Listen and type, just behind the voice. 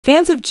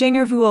Fans of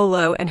Jinger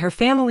Vuolo and her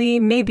family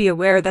may be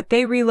aware that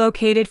they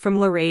relocated from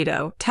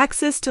Laredo,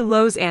 Texas to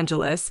Los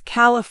Angeles,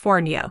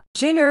 California.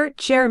 Jinger,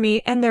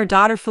 Jeremy, and their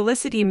daughter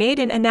Felicity made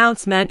an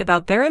announcement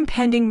about their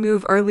impending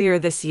move earlier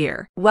this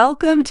year.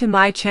 Welcome to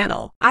my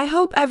channel. I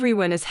hope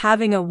everyone is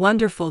having a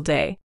wonderful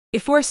day.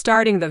 Before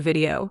starting the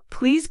video,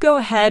 please go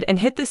ahead and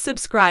hit the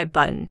subscribe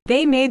button.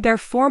 They made their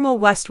formal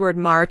westward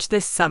march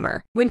this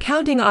summer, when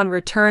counting on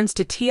returns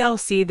to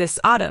TLC this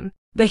autumn.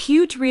 The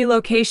huge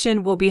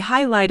relocation will be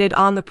highlighted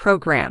on the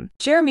program.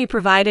 Jeremy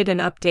provided an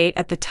update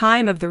at the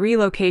time of the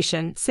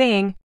relocation,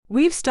 saying,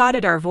 "We've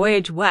started our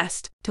voyage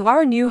west, to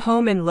our new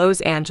home in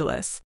Los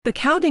Angeles. The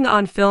Counting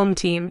On film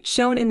team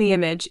shown in the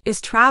image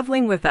is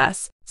traveling with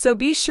us, so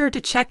be sure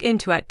to check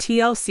into at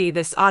TLC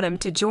this autumn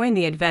to join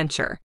the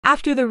adventure."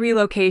 After the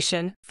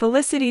relocation,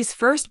 Felicity's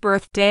first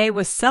birthday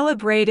was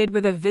celebrated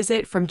with a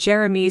visit from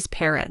Jeremy's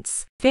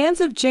parents.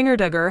 Fans of Jana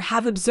Duggar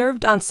have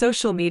observed on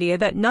social media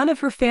that none of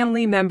her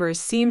family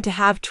members seem to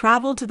have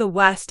traveled to the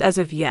West as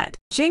of yet.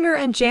 Jinger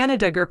and Jana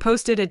Duggar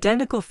posted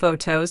identical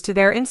photos to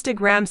their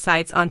Instagram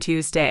sites on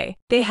Tuesday.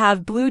 They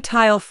have blue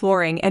tile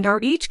flooring and are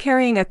each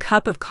carrying a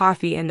cup of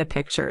coffee in the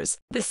pictures.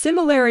 The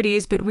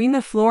similarities between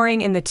the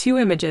flooring in the two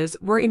images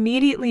were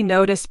immediately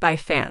noticed by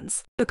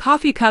fans. The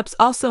coffee cups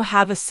also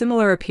have a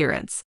similar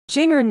appearance.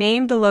 Jinger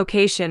named the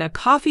location a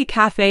coffee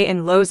cafe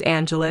in Los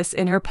Angeles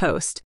in her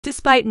post.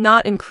 Despite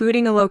not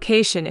including a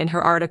location in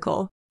her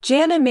article,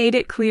 Jana made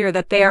it clear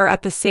that they are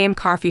at the same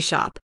coffee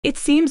shop. It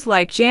seems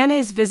like Jana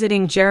is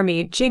visiting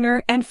Jeremy,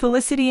 Jinger, and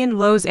Felicity in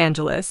Los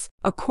Angeles,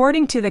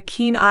 according to the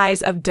keen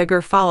eyes of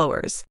Duggar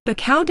followers. The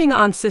Counting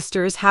On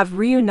sisters have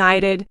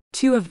reunited,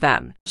 two of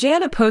them.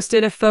 Jana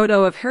posted a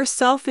photo of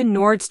herself in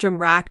Nordstrom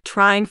Rack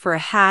trying for a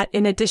hat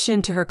in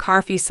addition to her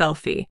coffee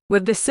selfie,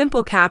 with the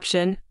simple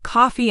caption,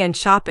 "Coffee and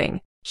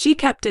shopping." She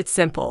kept it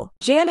simple.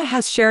 Jana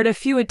has shared a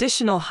few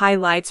additional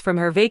highlights from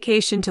her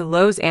vacation to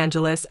Los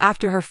Angeles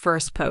after her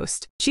first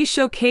post. She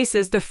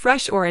showcases the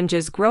fresh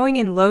oranges growing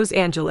in Los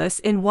Angeles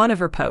in one of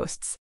her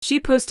posts. She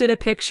posted a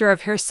picture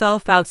of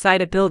herself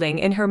outside a building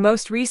in her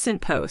most recent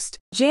post.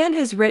 Jan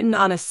has written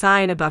on a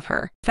sign above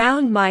her,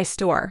 "Found my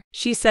store,"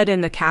 she said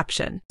in the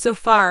caption. So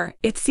far,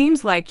 it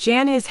seems like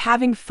Jan is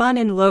having fun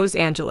in Los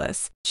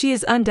Angeles. She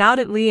is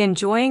undoubtedly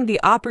enjoying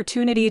the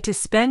opportunity to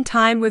spend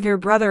time with her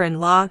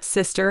brother-in-law,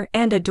 sister,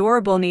 and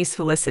adorable niece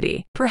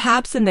Felicity.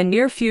 Perhaps in the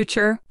near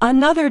future,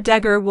 another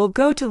Duggar will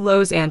go to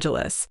Los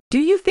Angeles. Do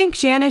you think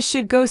Jana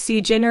should go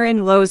see Jinger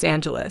in Los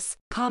Angeles?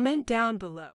 Comment down below.